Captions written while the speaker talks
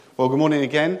Well, good morning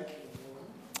again,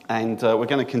 and we're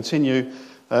going to continue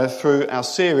through our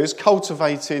series,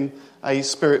 Cultivating a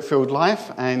Spirit-Filled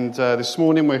Life, and this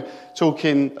morning we're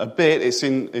talking a bit, it's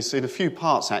in a few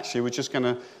parts actually, we're just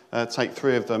going to take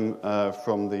three of them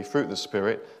from the fruit of the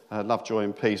Spirit, love, joy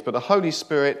and peace, but the Holy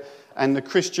Spirit and the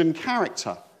Christian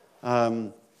character.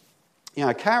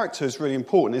 Character is really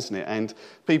important, isn't it? And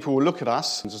people will look at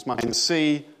us as much and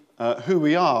see who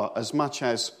we are as much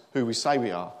as who we say we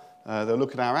are. They'll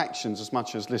look at our actions as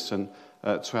much as listen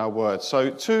to our words.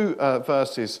 So two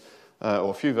passages that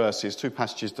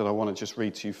I want to just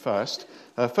read to you first.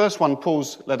 First one,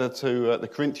 Paul's letter to the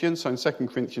Corinthians, so in 2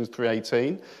 Corinthians 3:18.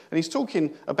 And he's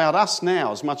talking about us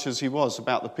now as much as he was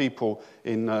about the people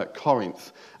in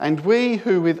Corinth. And we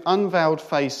who with unveiled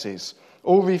faces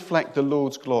all reflect the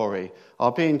Lord's glory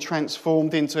are being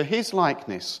transformed into his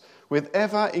likeness with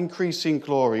ever-increasing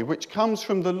glory, which comes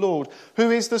from the Lord, who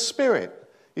is the Spirit.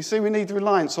 You see, we need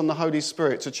reliance on the Holy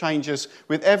Spirit to change us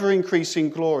with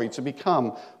ever-increasing glory to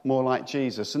become more like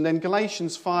Jesus. And then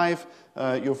Galatians 5,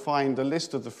 you'll find a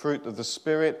list of the fruit of the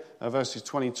Spirit, verses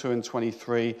 22 and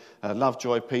 23, love,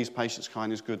 joy, peace, patience,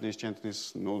 kindness, goodness,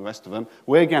 gentleness, and all the rest of them.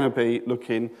 We're going to be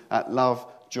looking at love,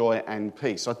 joy and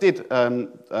peace. I did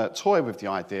toy with the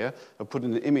idea of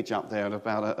putting an image up there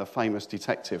about a famous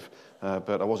detective,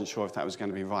 but I wasn't sure if that was going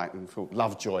to be right, and thought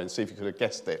love, joy, and see if you could have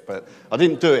guessed it, but I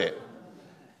didn't do it.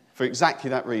 For exactly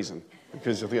that reason,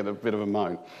 because I get a bit of a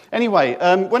moan. Anyway,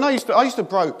 when I used to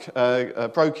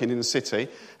broke in the city,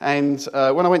 and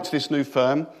when I went to this new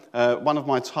firm, one of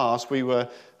my tasks, there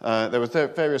were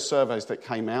various surveys that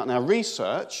came out, and our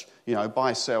research,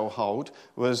 buy, sell, hold,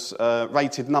 was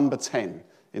rated number 10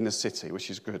 in the city, which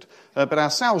is good. But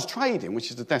our sales trading,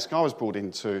 which is the desk I was brought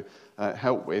in to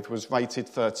help with, was rated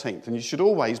 13th, and you should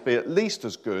always be at least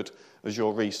as good as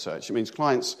your research. It means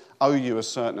clients owe you a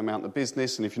certain amount of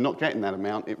business, and if you're not getting that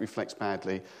amount, it reflects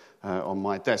badly on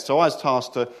my desk. So I was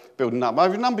tasked to building up.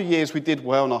 Over a number of years, we did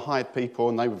well, and I hired people,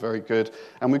 and they were very good.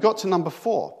 And we got to number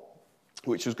 4,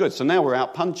 which was good. So now we're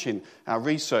out punching our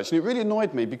research. And it really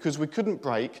annoyed me because we couldn't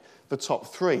break the top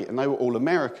 3, and they were all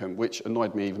American, which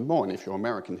annoyed me even more. And if you're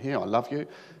American here, I love you.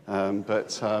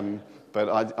 But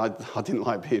I didn't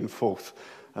like being 4th.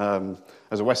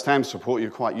 As a West Ham supporter,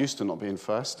 you're quite used to not being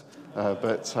first.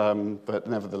 But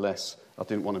nevertheless, I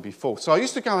didn't want to be 4th. So I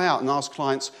used to go out and ask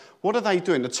clients, what are they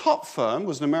doing? The top firm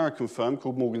was an American firm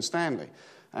called Morgan Stanley,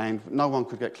 and no one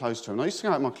could get close to them. And I used to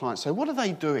go out to my clients and say, what are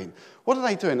they doing? What are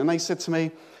they doing? And they said to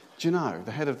me, do you know,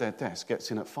 the head of their desk gets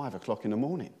in at 5 o'clock in the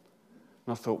morning.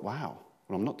 And I thought, wow,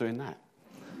 well, I'm not doing that.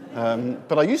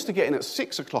 But I used to get in at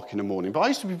 6 o'clock in the morning, but I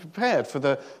used to be prepared for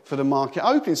the market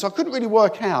opening, so I couldn't really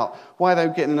work out why they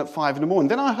were getting in at 5 in the morning.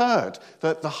 Then I heard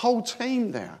that the whole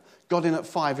team there got in at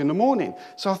 5 in the morning.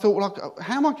 So I thought, well,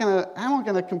 how am I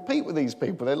going to compete with these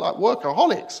people? They're like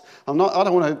workaholics. I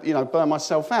don't want to, burn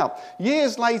myself out.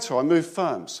 Years later, I moved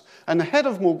firms, and the head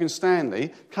of Morgan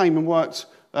Stanley came and worked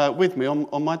with me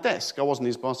on my desk. I wasn't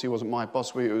his boss, he wasn't my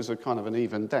boss. It was a kind of an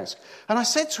even desk. And I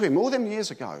said to him all them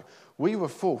years ago, we were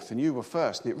 4th and you were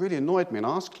 1st, and it really annoyed me. And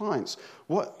I asked clients,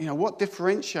 what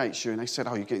differentiates you? And they said,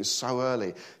 oh, you're getting so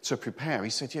early to prepare. He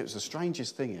said, yeah, it was the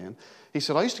strangest thing, Ian. He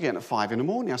said, I used to get in at 5 in the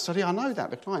morning. I said, yeah, I know that.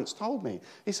 The clients told me.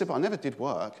 He said, but I never did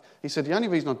work. He said, the only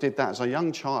reason I did that as a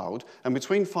young child, and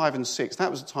between 5 and 6, that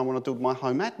was the time when I did my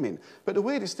home admin. But the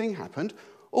weirdest thing happened.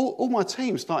 All my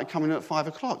team started coming in at 5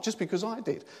 o'clock just because I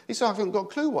did. He said, I haven't got a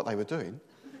clue what they were doing.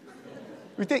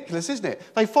 Ridiculous, isn't it?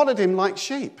 They followed him like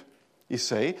sheep, you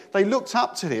see. They looked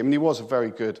up to him, and he was a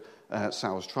very good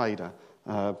sales trader.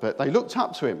 But they looked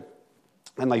up to him,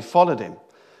 and they followed him,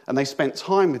 and they spent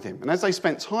time with him. And as they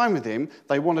spent time with him,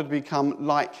 they wanted to become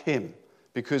like him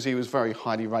because he was very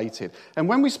highly rated. And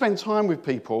when we spend time with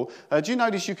people, do you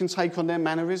notice you can take on their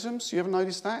mannerisms? You ever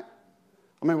noticed that?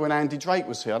 I remember when Andy Drake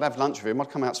was here, I'd have lunch with him,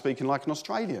 I'd come out speaking like an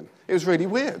Australian. It was really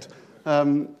weird.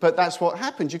 But that's what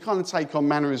happens. You kind of take on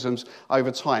mannerisms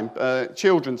over time.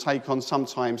 Children take on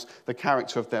sometimes the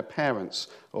character of their parents,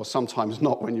 or sometimes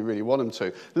not when you really want them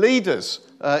to. Leaders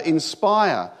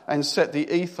inspire and set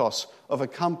the ethos of a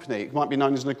company. It might be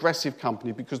known as an aggressive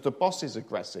company because the boss is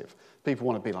aggressive. People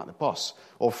want to be like the boss.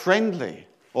 Or friendly,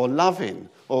 or loving,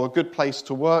 or a good place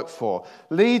to work for.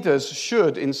 Leaders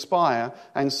should inspire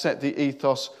and set the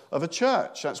ethos of a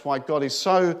church. That's why God is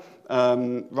so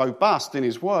robust in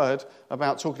his word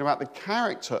about talking about the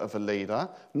character of a leader,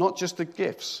 not just the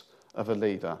gifts of a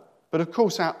leader. But of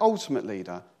course, our ultimate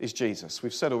leader is Jesus.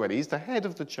 We've said already, he's the head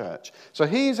of the church. So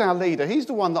he's our leader. He's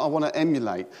the one that I want to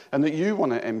emulate and that you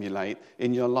want to emulate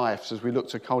in your lives as we look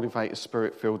to cultivate a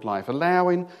spirit-filled life,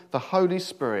 allowing the Holy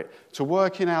Spirit to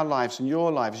work in our lives and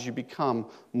your lives as you become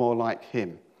more like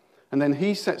him. And then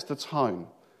he sets the tone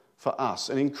for us.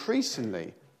 And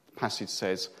increasingly, the passage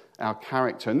says, our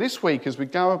character. And this week, as we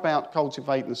go about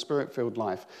cultivating a spirit-filled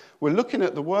life, we're looking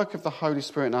at the work of the Holy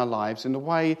Spirit in our lives in the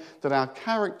way that our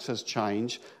characters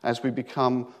change as we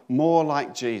become more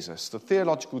like Jesus. The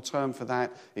theological term for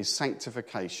that is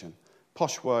sanctification.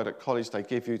 Posh word at college they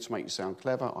give you to make you sound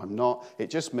clever. I'm not.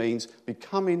 It just means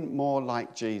becoming more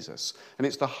like Jesus. And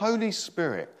it's the Holy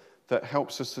Spirit that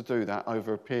helps us to do that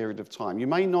over a period of time. You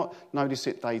may not notice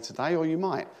it day to day, or you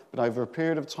might, but over a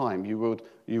period of time you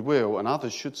will, and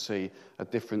others should see a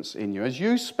difference in you. As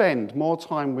you spend more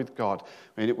time with God,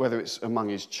 whether it's among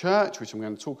his church, which I'm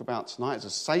going to talk about tonight as a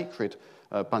sacred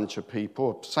bunch of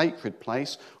people, a sacred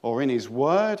place, or in his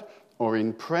word, or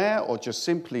in prayer, or just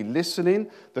simply listening,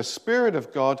 the Spirit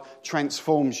of God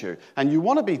transforms you. And you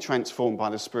want to be transformed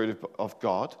by the Spirit of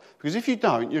God, because if you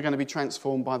don't, you're going to be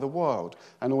transformed by the world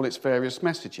and all its various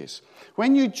messages.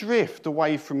 When you drift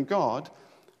away from God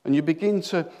and you begin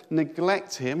to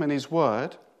neglect him and his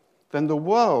word, then the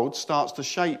world starts to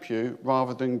shape you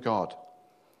rather than God.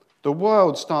 The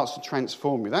world starts to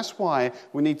transform you. That's why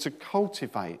we need to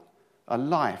cultivate a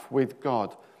life with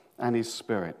God and his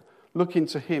Spirit. Looking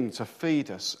to him to feed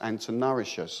us and to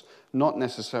nourish us, not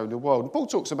necessarily the world. And Paul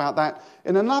talks about that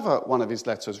in another one of his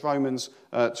letters, Romans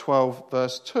 12,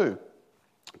 verse 2.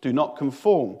 Do not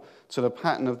conform to the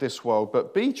pattern of this world,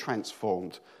 but be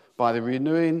transformed by the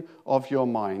renewing of your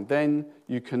mind. Then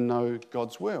you can know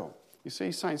God's will. You see,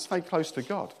 he's saying stay close to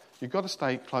God. You've got to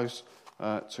stay close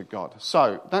to God.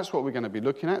 So that's what we're going to be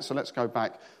looking at. So let's go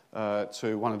back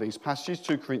to one of these passages,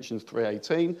 2 Corinthians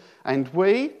 3:18. And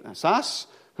we, that's us,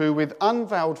 who with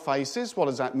unveiled faces, what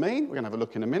does that mean? We're going to have a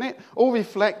look in a minute, all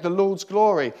reflect the Lord's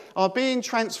glory, are being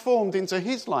transformed into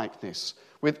his likeness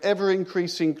with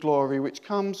ever-increasing glory which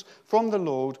comes from the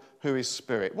Lord who is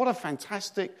Spirit. What a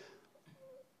fantastic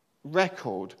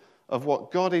record of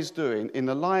what God is doing in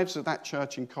the lives of that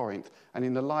church in Corinth and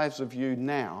in the lives of you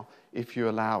now, if you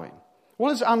allow him.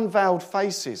 What does unveiled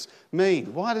faces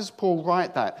mean? Why does Paul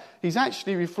write that? He's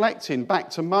actually reflecting back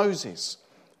to Moses.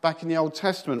 Back in the Old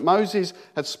Testament, Moses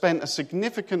had spent a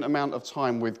significant amount of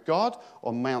time with God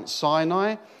on Mount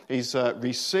Sinai. He's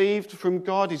received from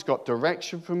God. He's got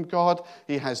direction from God.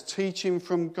 He has teaching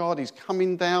from God. He's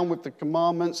coming down with the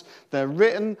commandments. They're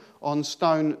written on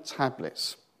stone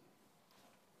tablets.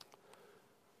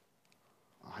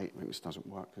 I hate when this doesn't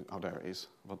work. Oh, there it is.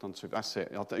 I've done two. That's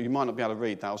it. You might not be able to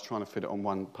read that. I was trying to fit it on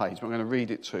one page, but I'm going to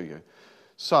read it to you.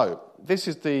 So, this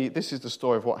is the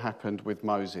story of what happened with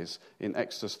Moses in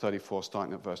Exodus 34,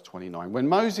 starting at verse 29. When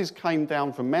Moses came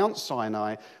down from Mount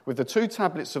Sinai with the 2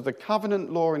 tablets of the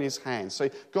covenant law in his hand, so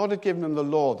God had given him the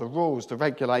law, the rules, the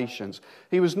regulations,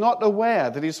 he was not aware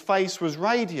that his face was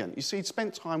radiant. You see, he'd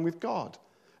spent time with God,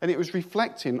 and it was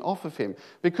reflecting off of him,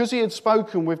 because he had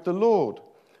spoken with the Lord.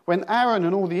 When Aaron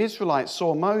and all the Israelites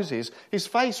saw Moses, his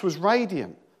face was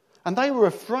radiant, and they were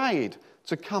afraid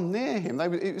to come near him.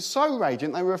 It was so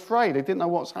radiant, they were afraid. They didn't know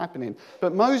what was happening.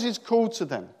 But Moses called to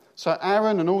them. So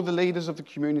Aaron and all the leaders of the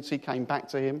community came back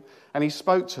to him, and he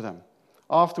spoke to them.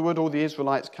 Afterward, all the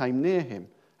Israelites came near him,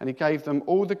 and he gave them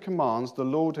all the commands the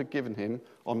Lord had given him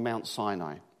on Mount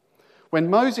Sinai. When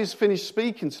Moses finished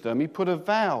speaking to them, he put a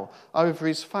veil over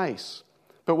his face.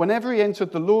 But whenever he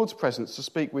entered the Lord's presence to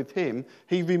speak with him,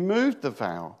 he removed the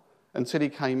veil until he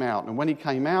came out. And when he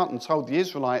came out and told the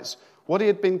Israelites what he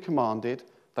had been commanded,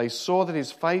 they saw that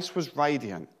his face was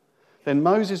radiant. Then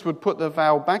Moses would put the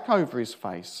veil back over his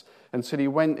face until he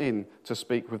went in to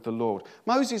speak with the Lord.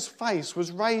 Moses' face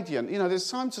was radiant. You know, there's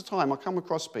time to time I come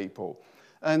across people,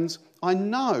 and I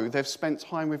know they've spent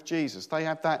time with Jesus. They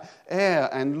have that air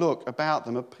and look about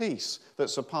them, a peace that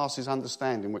surpasses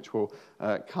understanding, which we'll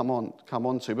come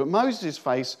on to. But Moses'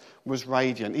 face was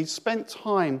radiant. He'd spent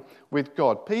time with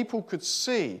God. People could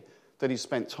see that he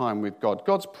spent time with God.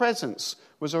 God's presence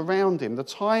was around him. The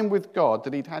time with God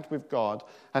that he'd had with God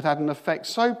had had an effect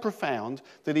so profound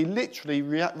that he literally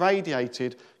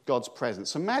radiated God's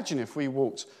presence. Imagine if we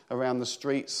walked around the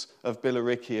streets of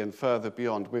Billericay and further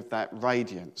beyond with that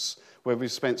radiance, where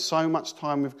we've spent so much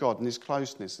time with God and his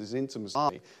closeness, his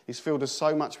intimacy. He's filled us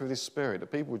so much with his Spirit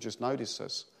that people would just notice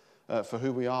us for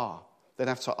who we are. They'd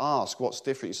have to ask, what's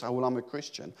different? You say, well, I'm a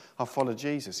Christian. I follow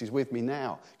Jesus. He's with me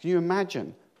now. Can you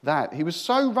imagine that? He was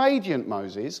so radiant,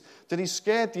 Moses, that he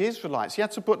scared the Israelites. He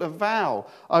had to put a veil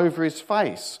over his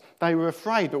face. They were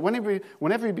afraid. But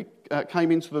whenever he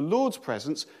came into the Lord's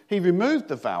presence, he removed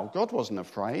the veil. God wasn't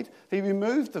afraid. He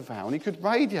removed the veil, and he could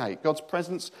radiate God's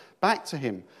presence back to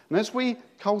him. And as we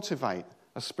cultivate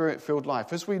a Spirit-filled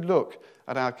life, as we look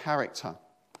at our character,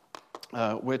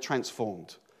 we're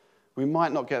transformed. We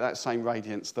might not get that same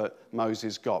radiance that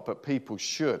Moses got, but people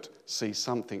should see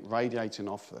something radiating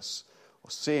off us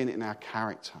or seeing it in our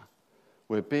character.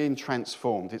 We're being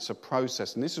transformed. It's a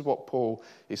process. And this is what Paul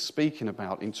is speaking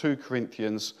about in 2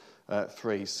 Corinthians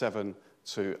 3, 7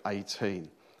 to 18.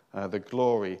 The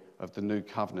glory of the new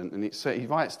covenant. And he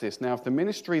writes this, now if the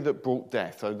ministry that brought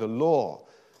death, so the law,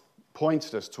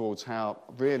 pointed us towards how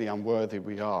really unworthy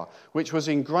we are, which was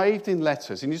engraved in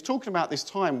letters. And he's talking about this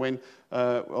time when,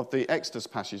 of the Exodus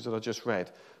passage that I just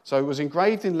read. So it was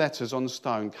engraved in letters on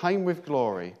stone, came with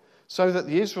glory, so that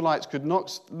the Israelites could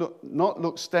not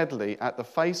look steadily at the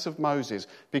face of Moses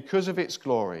because of its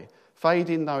glory,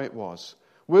 fading though it was.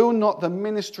 Will not the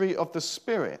ministry of the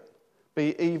Spirit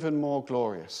be even more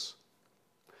glorious?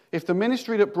 If the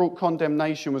ministry that brought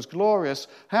condemnation was glorious,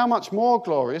 how much more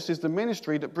glorious is the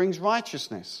ministry that brings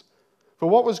righteousness? For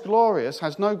what was glorious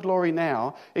has no glory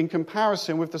now in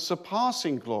comparison with the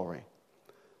surpassing glory.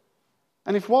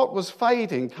 And if what was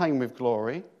fading came with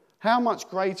glory, how much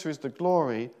greater is the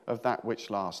glory of that which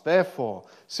lasts? Therefore,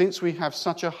 since we have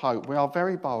such a hope, we are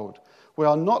very bold. We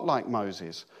are not like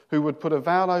Moses, who would put a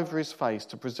veil over his face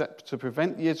to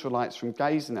prevent the Israelites from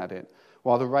gazing at it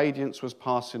while the radiance was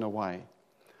passing away.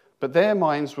 But their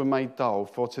minds were made dull,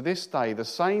 for to this day the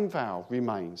same vow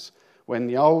remains when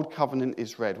the old covenant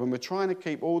is read. When we're trying to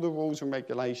keep all the rules and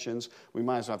regulations, we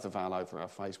may as well have the veil over our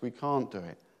face. We can't do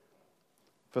it.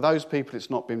 For those people, it's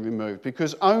not been removed,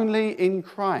 because only in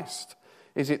Christ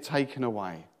is it taken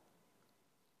away.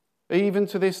 Even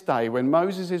to this day, when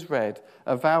Moses is read,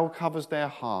 a veil covers their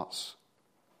hearts.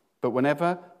 But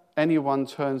whenever anyone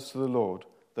turns to the Lord,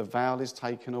 the veil is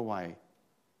taken away.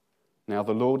 Now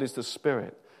the Lord is the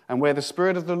Spirit, and where the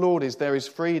Spirit of the Lord is, there is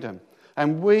freedom.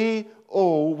 And we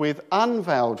all, with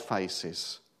unveiled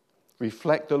faces,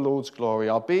 reflect the Lord's glory,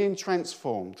 are being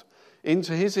transformed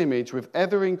into his image with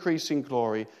ever-increasing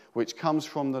glory, which comes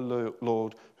from the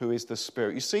Lord, who is the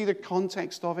Spirit. You see the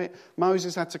context of it?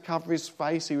 Moses had to cover his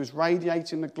face. He was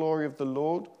radiating the glory of the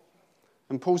Lord.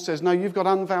 And Paul says, no, you've got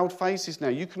unveiled faces now.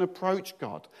 You can approach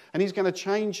God, and he's going to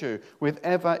change you with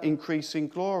ever-increasing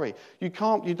glory. You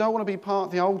don't want to be part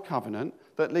of the old covenant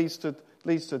that leads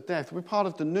to death. We're part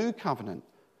of the new covenant.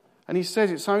 And he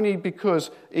says it's only because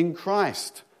in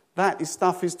Christ that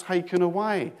stuff is taken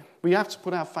away. We have to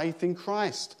put our faith in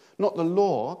Christ, not the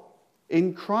law,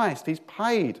 in Christ. He's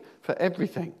paid for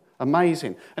everything.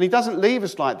 Amazing. And he doesn't leave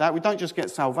us like that. We don't just get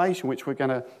salvation, which we're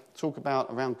going to talk about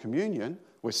around communion.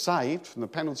 We're saved from the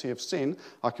penalty of sin.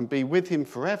 I can be with him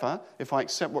forever if I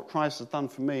accept what Christ has done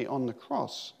for me on the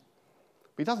cross.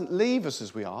 But he doesn't leave us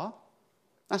as we are.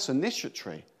 That's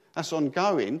initiatory. That's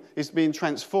ongoing. It's being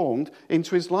transformed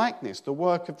into his likeness, the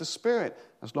work of the Spirit,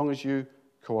 as long as you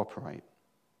cooperate.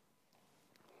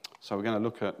 So we're going to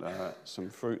look at some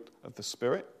fruit of the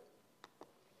Spirit.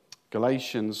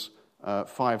 Galatians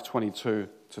 5:22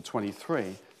 to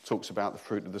 23 talks about the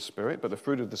fruit of the Spirit, but the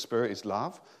fruit of the Spirit is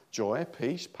love, joy,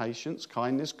 peace, patience,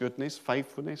 kindness, goodness,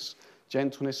 faithfulness,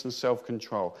 gentleness, and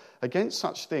self-control. Against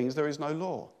such things there is no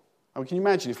law. I mean, can you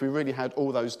imagine if we really had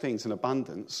all those things in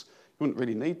abundance? You wouldn't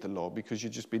really need the law because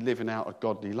you'd just be living out a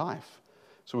godly life.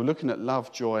 So we're looking at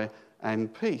love, joy,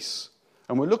 and peace.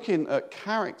 And we're looking at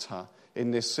character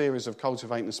in this series of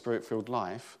Cultivating the Spirit-Filled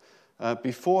Life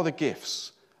before the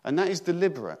gifts. And that is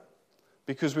deliberate,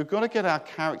 because we've got to get our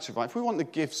character right. If we want the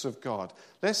gifts of God,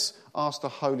 let's ask the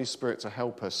Holy Spirit to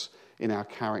help us in our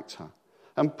character.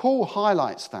 And Paul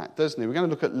highlights that, doesn't he? We're going to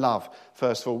look at love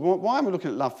first of all. Why am I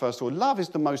looking at love first of all? Love is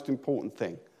the most important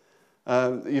thing.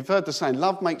 You've heard the saying,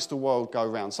 love makes the world go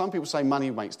round. Some people say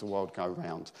money makes the world go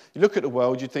round. You look at the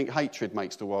world, you think hatred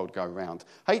makes the world go round.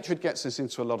 Hatred gets us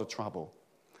into a lot of trouble.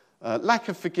 Lack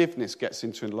of forgiveness gets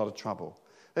into a lot of trouble.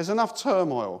 There's enough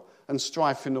turmoil and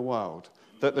strife in the world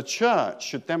that the church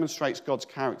should demonstrate God's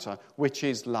character, which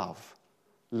is love.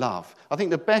 Love. I think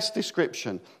the best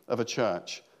description of a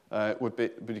church would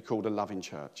be called a loving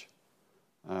church.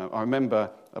 I remember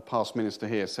a past minister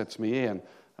here said to me, Ian,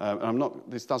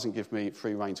 this doesn't give me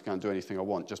free rein to go and do anything I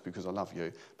want just because I love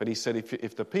you, but he said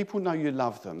if the people know you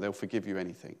love them, they'll forgive you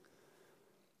anything.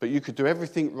 But you could do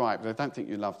everything right, but they don't think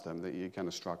you love them, that you're going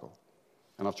to struggle.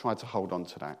 And I've tried to hold on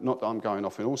to that. Not that I'm going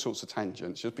off in all sorts of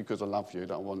tangents, just because I love you,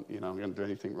 don't want, I'm going to do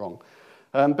anything wrong.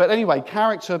 But anyway,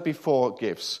 character before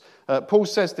gifts. Paul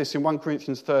says this in 1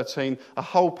 Corinthians 13, a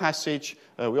whole passage.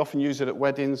 We often use it at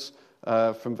weddings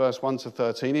from verse 1 to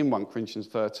 13 in 1 Corinthians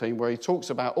 13, where he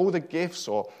talks about all the gifts,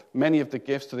 or many of the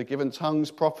gifts that are given, tongues,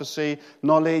 prophecy,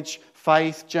 knowledge,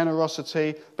 faith,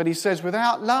 generosity. But he says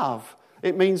without love,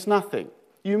 it means nothing.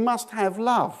 You must have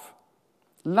love.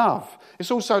 Love. It's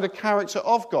also the character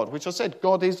of God, which I said,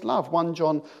 God is love. 1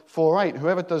 John 4:8.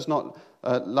 Whoever does not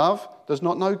love does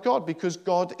not know God, because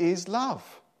God is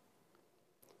love.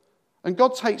 And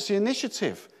God takes the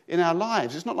initiative in our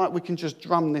lives. It's not like we can just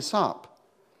drum this up.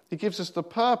 He gives us the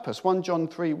purpose. 1 John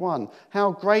 3:1.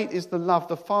 How great is the love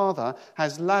the Father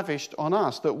has lavished on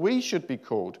us, that we should be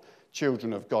called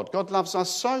children of God. God loves us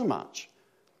so much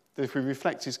that if we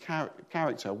reflect his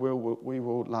character, we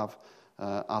will love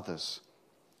others.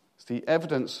 It's the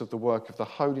evidence of the work of the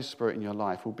Holy Spirit in your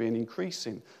life will be an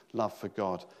increasing love for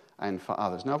God and for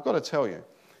others. Now, I've got to tell you,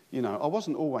 I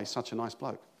wasn't always such a nice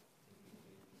bloke.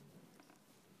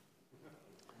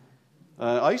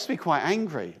 I used to be quite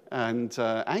angry, and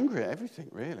angry at everything,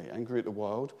 really. Angry at the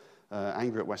world,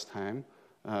 angry at West Ham,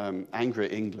 angry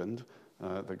at England,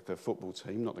 the football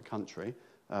team, not the country.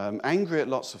 Angry at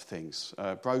lots of things.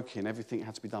 Broke in, everything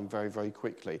had to be done very, very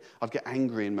quickly. I'd get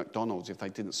angry in McDonald's if they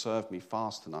didn't serve me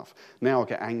fast enough. Now I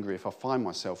get angry if I find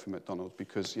myself in McDonald's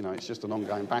because, it's just an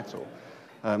ongoing battle.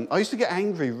 I used to get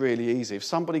angry really easy. If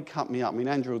somebody cut me up,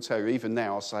 Andrew will tell you, even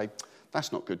now I'll say,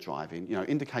 that's not good driving.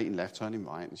 Indicating left, turning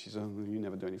right. And she says, you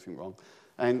never do anything wrong.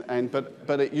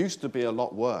 But it used to be a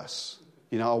lot worse.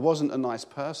 I wasn't a nice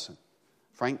person,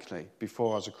 frankly,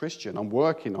 before I was a Christian. I'm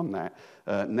working on that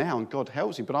now, and God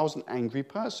helps me. But I was an angry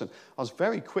person. I was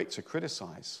very quick to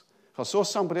criticize. If I saw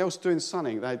somebody else doing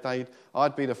something,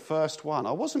 I'd be the first one.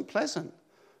 I wasn't pleasant.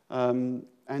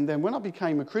 And then when I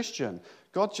became a Christian,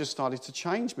 God just started to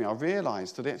change me. I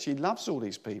realised that he actually loves all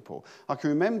these people. I can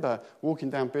remember walking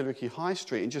down Billericay High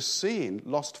Street and just seeing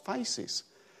lost faces.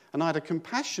 And I had a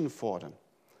compassion for them.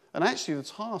 And actually the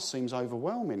task seems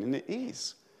overwhelming, and it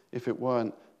is, if it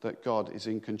weren't that God is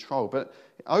in control. But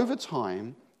over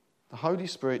time, the Holy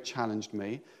Spirit challenged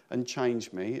me and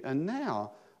changed me. And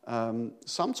now,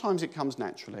 sometimes it comes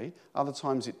naturally, other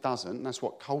times it doesn't, and that's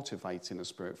what cultivating a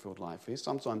spirit-filled life is.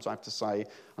 Sometimes I have to say,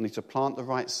 I need to plant the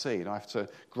right seed, I have to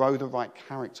grow the right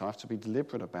character, I have to be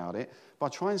deliberate about it, but I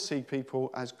try and see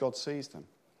people as God sees them.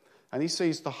 And he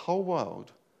sees the whole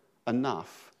world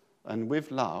enough, and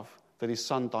with love, that his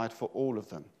son died for all of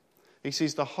them. He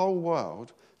sees the whole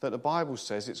world that the Bible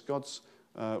says it's God's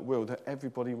will that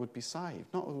everybody would be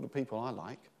saved. Not all the people I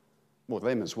like. Well,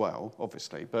 them as well,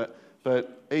 obviously, but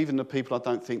even the people I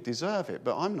don't think deserve it.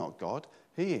 But I'm not God,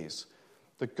 he is.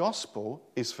 The gospel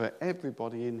is for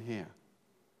everybody in here.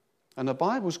 And the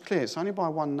Bible's clear, it's only by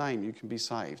one name you can be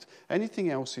saved. Anything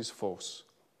else is false.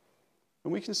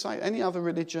 And we can say any other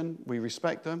religion, we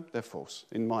respect them, they're false,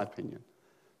 in my opinion.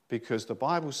 Because the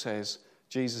Bible says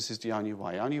Jesus is the only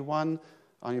way. Only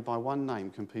by one name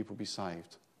can people be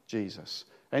saved, Jesus.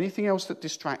 Anything else that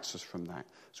distracts us from that.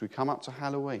 So we come up to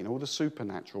Halloween, all the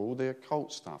supernatural, all the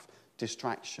occult stuff,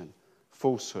 distraction,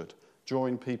 falsehood,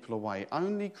 drawing people away.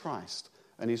 Only Christ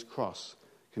and his cross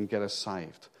can get us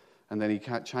saved. And then he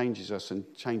changes us and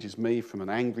changes me from an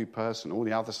angry person, all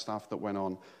the other stuff that went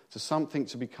on, to something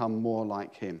to become more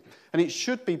like him. And it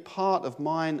should be part of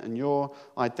mine and your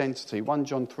identity. 1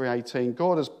 John 3:18,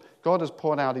 God has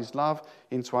poured out his love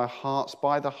into our hearts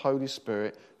by the Holy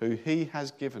Spirit, who he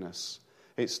has given us.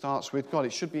 It starts with God.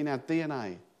 It should be in our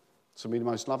DNA to be the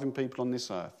most loving people on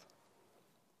this earth.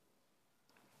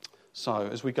 So,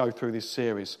 as we go through this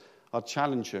series, I'd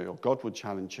challenge you, or God would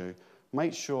challenge you,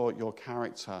 make sure your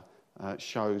character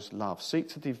shows love. Seek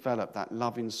to develop that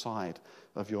love inside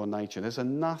of your nature. There's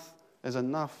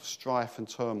enough strife and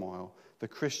turmoil. The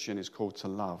Christian is called to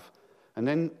love. And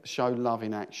then show love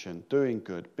in action, doing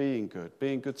good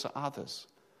to others,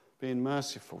 being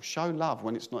merciful. Show love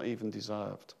when it's not even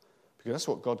deserved. Because that's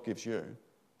what God gives you.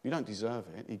 You don't deserve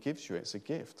it. He gives you it. It's a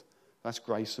gift. That's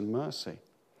grace and mercy.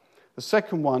 The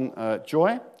second one,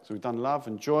 joy. So we've done love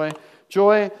and joy.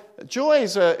 Joy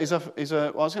is I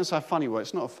was going to say a funny word.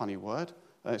 It's not a funny word.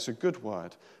 It's a good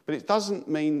word. But it doesn't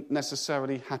mean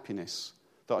necessarily happiness,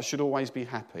 that I should always be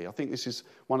happy. I think this is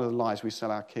one of the lies we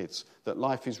sell our kids, that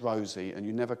life is rosy and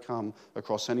you never come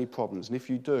across any problems. And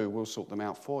if you do, we'll sort them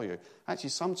out for you.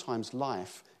 Actually, sometimes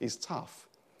life is tough.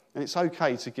 And it's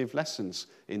okay to give lessons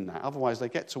in that. Otherwise, they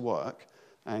get to work,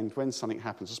 and when something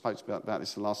happens, I spoke about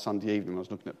this the last Sunday evening when I was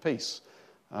looking at peace.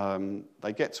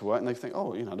 They get to work and they think,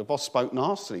 the boss spoke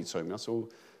nastily to me. I said, well,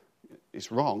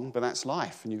 it's wrong, but that's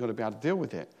life, and you've got to be able to deal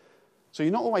with it. So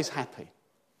you're not always happy,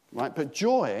 right? But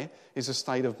joy is a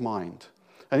state of mind.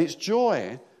 And it's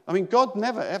joy. God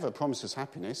never, ever promises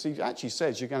happiness. He actually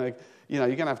says you're going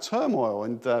to have turmoil,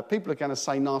 and people are going to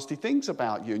say nasty things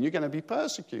about you, and you're going to be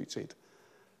persecuted.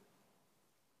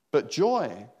 But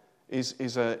joy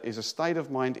is a state of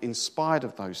mind in spite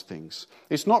of those things.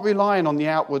 It's not relying on the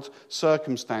outward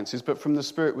circumstances, but from the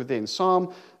Spirit within.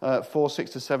 Psalm 4,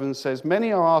 6-7 says,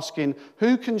 many are asking,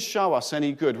 who can show us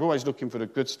any good? We're always looking for the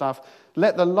good stuff.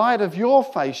 Let the light of your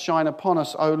face shine upon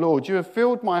us, O Lord. You have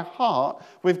filled my heart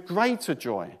with greater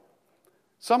joy.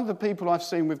 Some of the people I've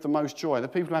seen with the most joy are the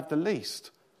people who have the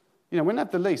least. When they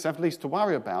have the least, they have the least to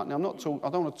worry about. Now, I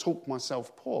don't want to talk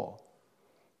myself poor.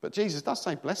 But Jesus does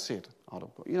say, blessed are the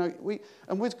poor.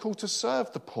 We're called to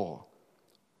serve the poor.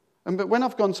 But when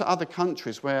I've gone to other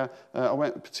countries where I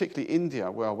went, particularly India,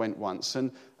 where I went once,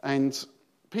 and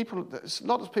people, a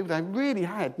lot of people, they really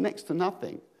had next to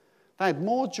nothing. They had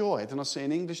more joy than I see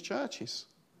in English churches.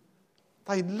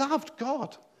 They loved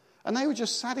God. And they were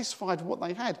just satisfied with what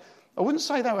they had. I wouldn't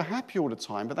say they were happy all the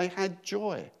time, but they had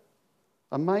joy.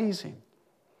 Amazing.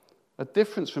 A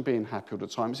difference from being happy all the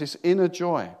time is this inner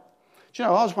joy. Do you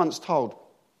know, I was once told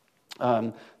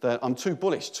that I'm too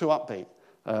bullish, too upbeat,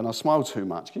 and I smile too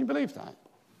much. Can you believe that?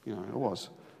 I was.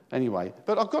 Anyway,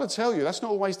 but I've got to tell you, that's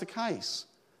not always the case.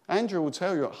 Andrew will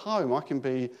tell you at home, I can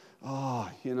be,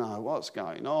 what's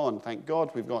going on? Thank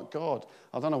God we've got God.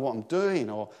 I don't know what I'm doing,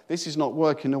 or this is not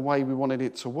working the way we wanted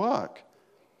it to work.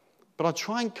 But I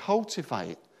try and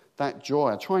cultivate that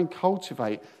joy. I try and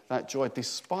cultivate that joy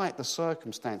despite the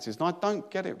circumstances. And I don't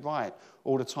get it right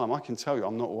all the time. I can tell you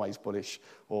I'm not always bullish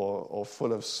or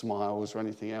full of smiles or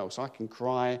anything else. I can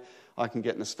cry. I can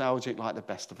get nostalgic like the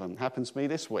best of them. Happened to me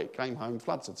this week. Came home,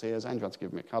 floods of tears. Andrew had to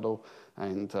give me a cuddle.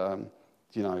 And,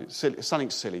 something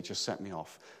silly just set me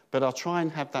off. But I'll try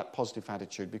and have that positive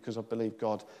attitude because I believe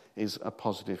God is a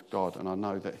positive God and I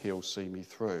know that he'll see me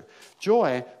through.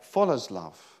 Joy follows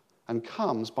love and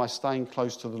comes by staying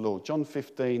close to the Lord. John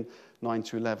 15,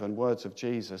 9-11, words of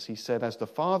Jesus. He said, as the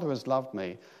Father has loved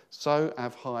me, so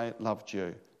have I loved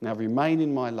you. Now remain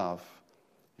in my love.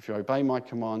 If you obey my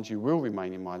commands, you will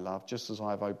remain in my love, just as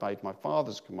I have obeyed my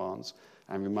Father's commands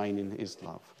and remain in his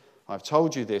love. I've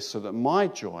told you this so that my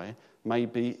joy may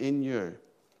be in you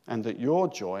and that your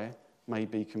joy may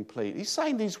be complete. He's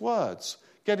saying these words,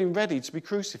 getting ready to be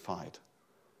crucified.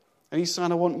 And he's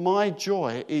saying, I want my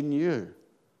joy in you.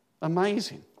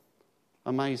 Amazing.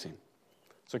 Amazing.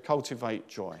 So cultivate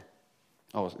joy.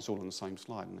 Oh, it's all on the same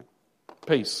slide, isn't it?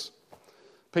 Peace.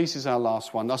 Peace is our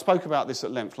last one. I spoke about this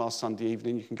at length last Sunday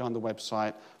evening. You can go on the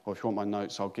website, or if you want my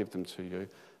notes, I'll give them to you.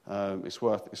 It's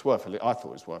worth I thought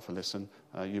it was worth a listen.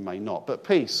 You may not. But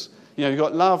peace. You've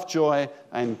got love, joy,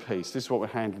 and peace. This is what we're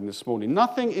handling this morning.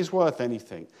 Nothing is worth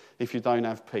anything if you don't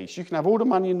have peace. You can have all the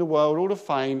money in the world, all the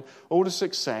fame, all the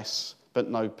success, but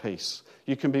no peace.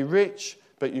 You can be rich,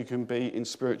 but you can be in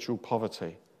spiritual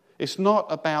poverty. It's not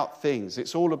about things.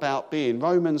 It's all about being.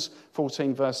 Romans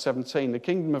 14, verse 17, the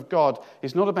kingdom of God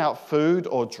is not about food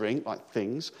or drink, like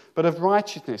things, but of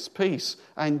righteousness, peace,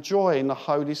 and joy in the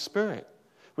Holy Spirit.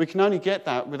 We can only get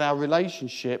that with our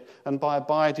relationship and by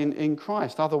abiding in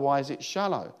Christ. Otherwise, it's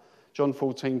shallow. John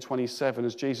 14, 27,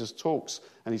 as Jesus talks,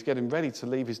 and he's getting ready to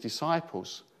leave his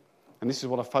disciples. And this is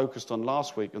what I focused on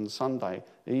last week on Sunday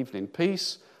evening.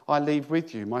 Peace I leave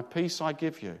with you, my peace I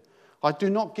give you. I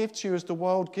do not give to you as the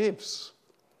world gives.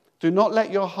 Do not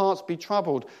let your hearts be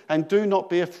troubled, and do not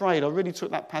be afraid. I really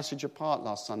took that passage apart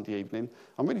last Sunday evening.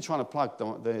 I'm really trying to plug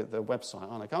the website,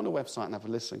 aren't I? Go on the website and have a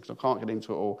listen, because I can't get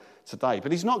into it all today.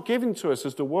 But he's not giving to us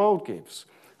as the world gives.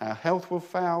 Our health will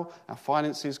fail, our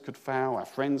finances could fail, our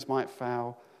friends might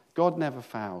fail. God never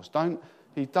fails.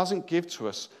 He doesn't give to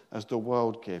us as the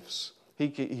world gives.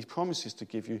 He promises to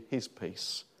give you his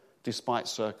peace, despite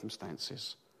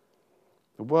circumstances.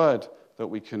 The word that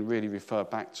we can really refer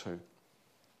back to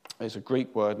is a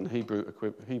Greek word, and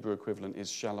Hebrew equivalent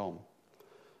is shalom.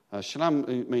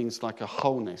 Shalom means like a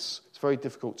wholeness. It's very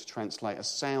difficult to translate. A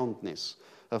soundness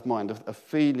of mind, a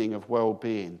feeling of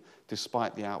well-being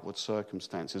despite the outward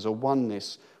circumstances, a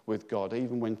oneness with God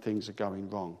even when things are going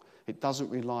wrong. It doesn't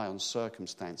rely on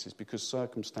circumstances because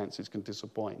circumstances can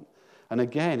disappoint. And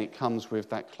again, it comes with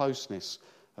that closeness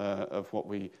of what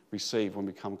we receive when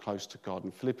we come close to God.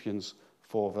 In Philippians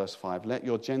 4, verse 5, let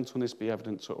your gentleness be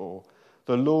evident to all.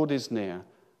 The Lord is near.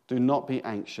 Do not be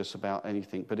anxious about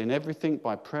anything, but in everything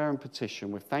by prayer and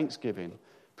petition with thanksgiving,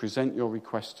 present your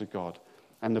requests to God.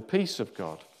 And the peace of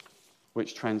God,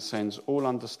 which transcends all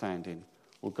understanding,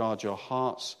 will guard your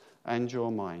hearts and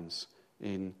your minds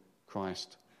in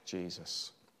Christ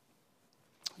Jesus.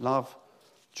 Love,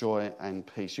 joy, and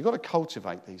peace. You've got to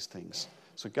cultivate these things.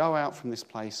 So go out from this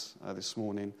place this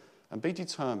morning and be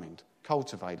determined.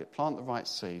 Cultivate it. Plant the right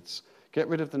seeds. Get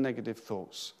rid of the negative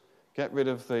thoughts. Get rid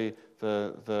of the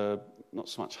not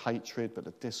so much hatred, but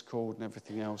the discord and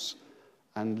everything else.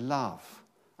 And love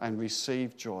and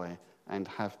receive joy and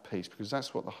have peace, because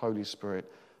that's what the Holy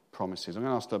Spirit promises. I'm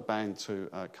going to ask the band to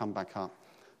come back up,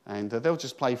 and they'll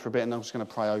just play for a bit, and I'm just going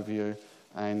to pray over you.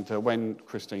 And when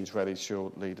Christine's ready,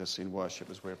 she'll lead us in worship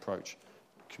as we approach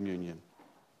communion.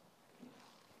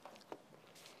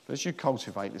 But as you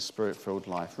cultivate this Spirit-filled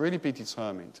life, really be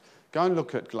determined. Go and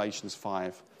look at Galatians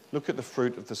 5. Look at the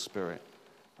fruit of the Spirit.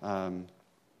 And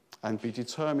be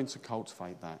determined to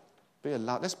cultivate that.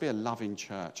 Let's be a loving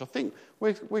church. I think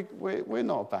we're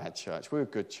not a bad church. We're a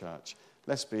good church.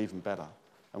 Let's be even better.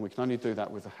 And we can only do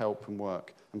that with the help and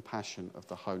work and passion of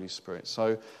the Holy Spirit.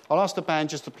 So I'll ask the band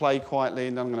just to play quietly,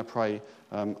 and then I'm going to pray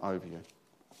over you.